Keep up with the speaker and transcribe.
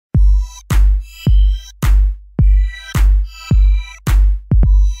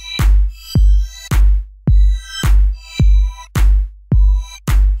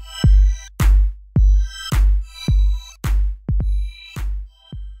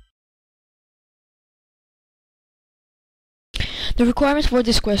The requirements for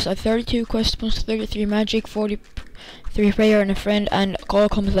this quest are 32 quest points, 33 magic, 43 prayer and a friend, and all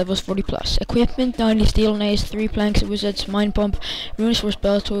combat levels 40 plus. Equipment: 90 steel nails, 3 planks, wizards, mind pump, runes for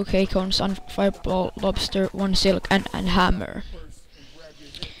spells, 2 K-cones, Unfired ball, lobster, 1 silk, and hammer.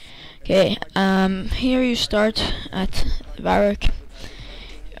 Okay, here you start at the barrack.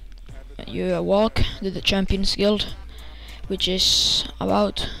 You walk to the Champions Guild, which is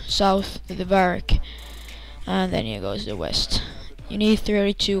about south of the barrack, and then you go to the west. You need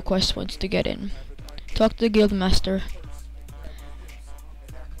 32 quest points to get in. Talk to the guild master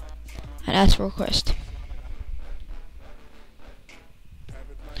and ask for a quest.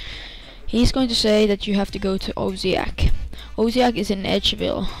 He's going to say that you have to go to Oziak. Oziak is in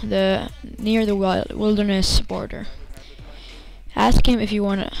Edgeville, near the wilderness border. Ask him if you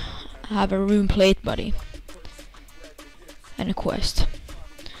want to have a rune plate buddy and a quest.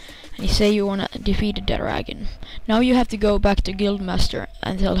 And you say you want to defeat the dragon. Now you have to go back to Guildmaster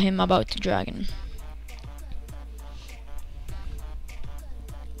and tell him about the dragon.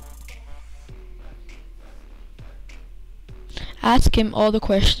 Ask him all the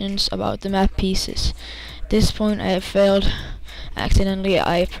questions about the map pieces. At this point I have failed accidentally.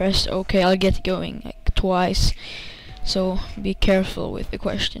 I pressed OK, I'll get going like twice, so be careful with the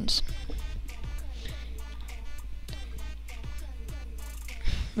questions.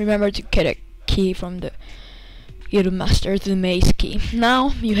 Remember to get a key from the Guildmaster, the maze key. Now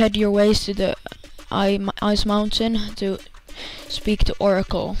you head your ways to the Ice Mountain to speak to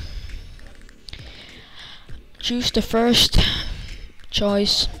Oracle. Choose the first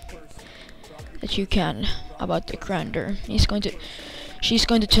choice that you can about the Crander. She's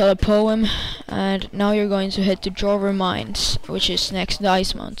going to tell a poem, and now you're going to head to Drover Mines, which is next to the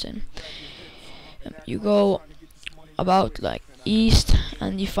Ice Mountain. You go about like east,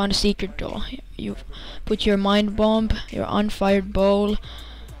 and you find a secret door. You put your mind bomb, your unfired bowl,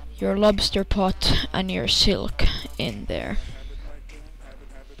 your lobster pot, and your silk in there.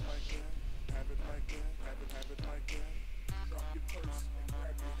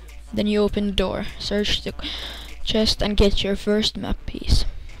 Then you open the door, search the chest, and get your first map piece.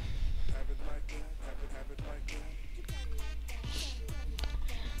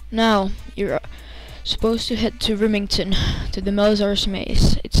 Now you're supposed to head to Remington, to the Melzar's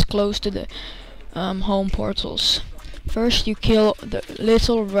Maze. It's close to the home portals. First you kill the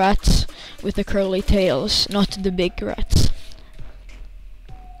little rats with the curly tails, not the big rats.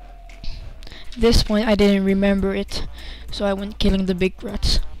 At this point I didn't remember it, so I went killing the big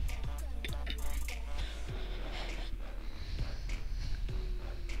rats.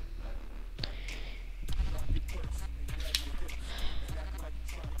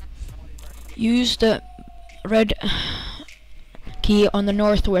 Use the red key on the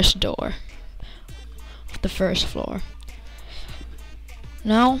northwest door of the first floor.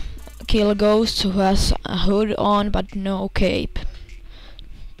 Now kill a ghost who has a hood on but no cape.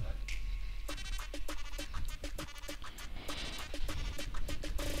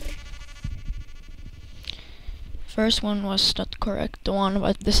 First one was not correct,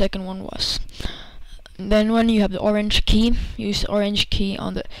 but the second one was. Then when you have the orange key, use the orange key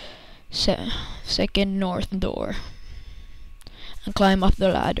on the second north door and climb up the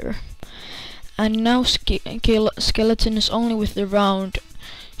ladder. And now kill skeletons only with the round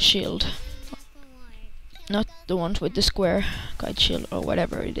shield, not the ones with the square guide shield or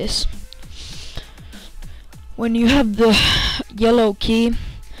whatever it is. When you have the yellow key,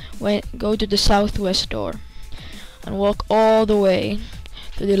 go to the southwest door and walk all the way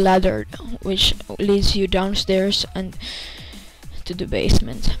to the ladder, which leads you downstairs and to the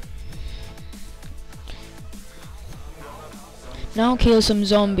basement. Now kill some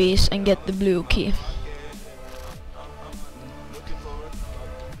zombies and get the blue key.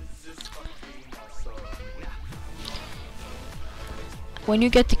 When you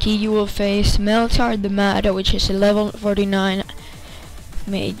get the key, you will face Meltar the Mad, which is a level 49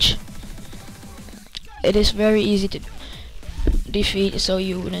 mage. It is very easy to defeat, so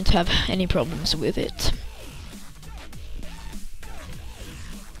you wouldn't have any problems with it.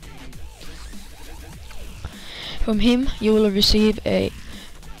 From him you will receive a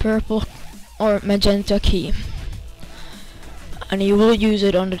purple or magenta key, and you will use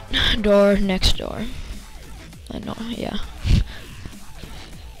it on the door next door. I know, yeah.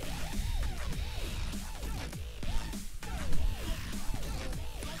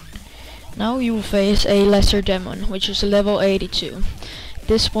 Now you will face a lesser demon, which is level 82. At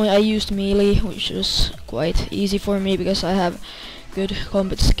this point I used melee, which was quite easy for me because I have good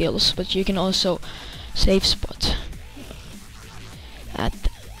combat skills, but you can also save spot at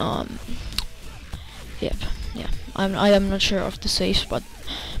I am not sure of the safe, but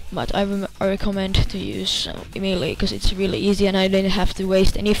I recommend to use immediately because it's really easy and I didn't have to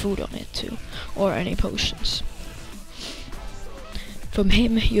waste any food on it too, or any potions. From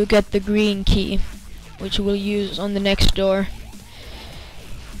him you get the green key, which we'll use on the next door.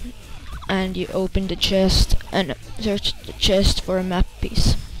 And you open the chest and search the chest for a map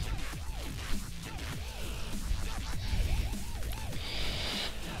piece.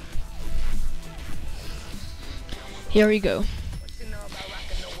 Here we go.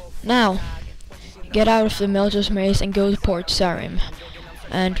 Now, get out of the Melter's Maze and go to Port Sarim.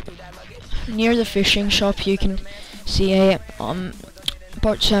 And near the fishing shop you can see a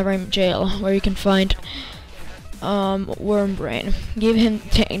Port Sarim jail where you can find Wormbrain. Give him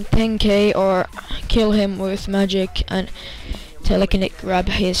 10k or kill him with magic and telekinetic grab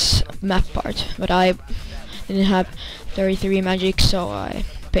his map part. But I didn't have 33 magic, so I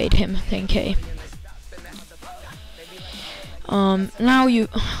paid him 10k. Now you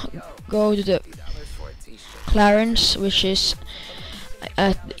go to the Clarence, which is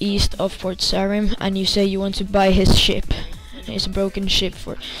at the east of Port Sarim, and you say you want to buy his ship. It's a broken ship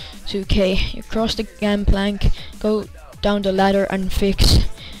for 2k. You cross the gangplank, go down the ladder and fix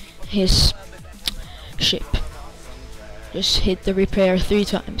his ship. Just hit the repair 3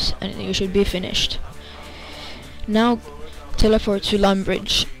 times and you should be finished. Now teleport to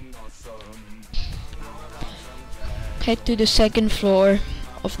Lumbridge. Head to the 2nd floor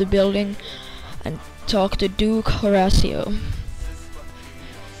of the building and talk to Duke Horatio.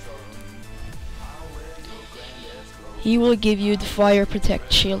 He will give you the fire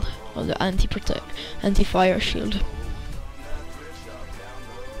protect shield, or the anti-fire shield.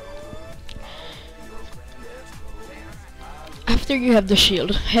 After you have the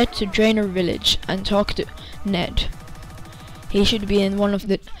shield, head to Drainer Village and talk to Ned. He should be in one of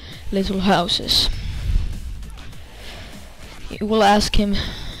the little houses. You will ask him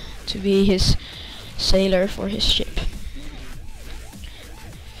to be his sailor for his ship.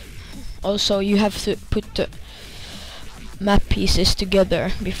 Also, you have to put the map pieces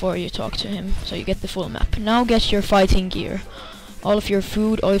together before you talk to him, so you get the full map. Now get your fighting gear, all of your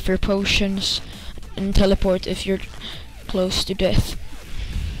food, all of your potions, and teleport if you're close to death.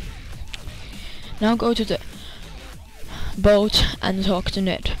 Now go to the boat and talk to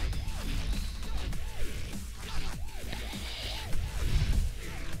Ned.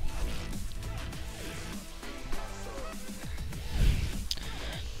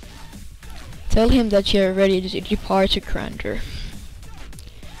 Tell him that you're ready to depart to Crander.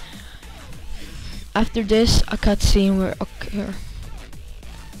 After this, a cutscene will occur.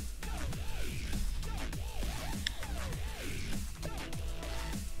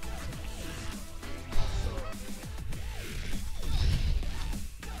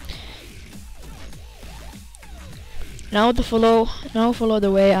 Now follow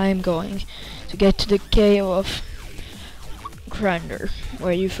the way I am going to get to the cave of Crander,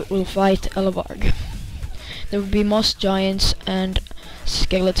 where you will fight Elvarg. There will be moss giants and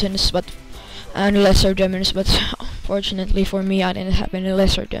skeletons, and lesser demons, but fortunately for me I didn't have any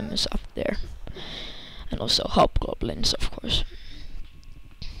lesser demons up there. And also hobgoblins, of course.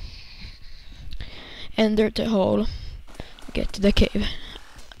 Enter the hole, get to the cave.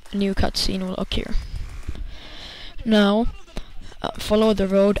 A new cutscene will occur. Now, follow the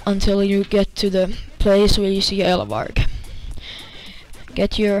road until you get to the place where you see Elvarg.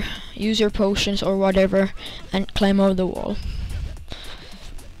 Use your potions or whatever and climb over the wall.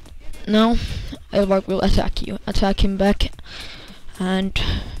 Now Elvarg will attack you. Attack him back and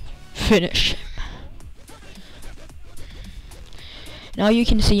finish him. Now you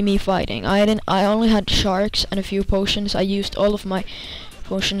can see me fighting. I only had sharks and a few potions. I used all of my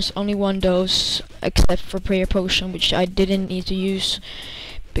potions, only one dose except for prayer potion, which I didn't need to use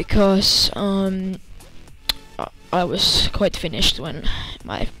because I was quite finished when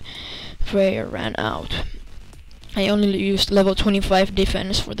my prayer ran out. I only used level 25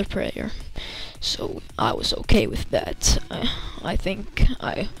 defense for the prayer, so I was okay with that. I think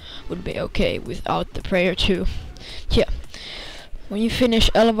I would be okay without the prayer too. Yeah, when you finish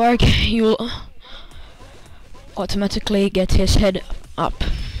Elvarg, you'll automatically get his head up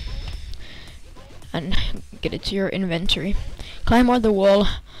and get it to your inventory. Climb on the wall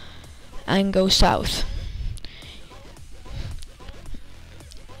and go south.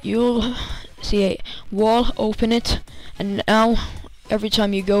 You'll see a wall, open it, and now every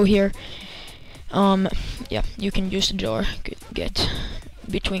time you go here, yeah, you can use the door to get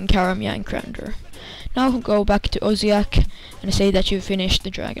between Karamia and Crander. Now go back to Oziak and say that you finished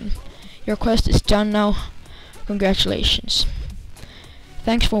the dragon. Your quest is done now. Congratulations.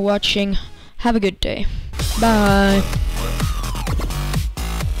 Thanks for watching. Have a good day. Bye.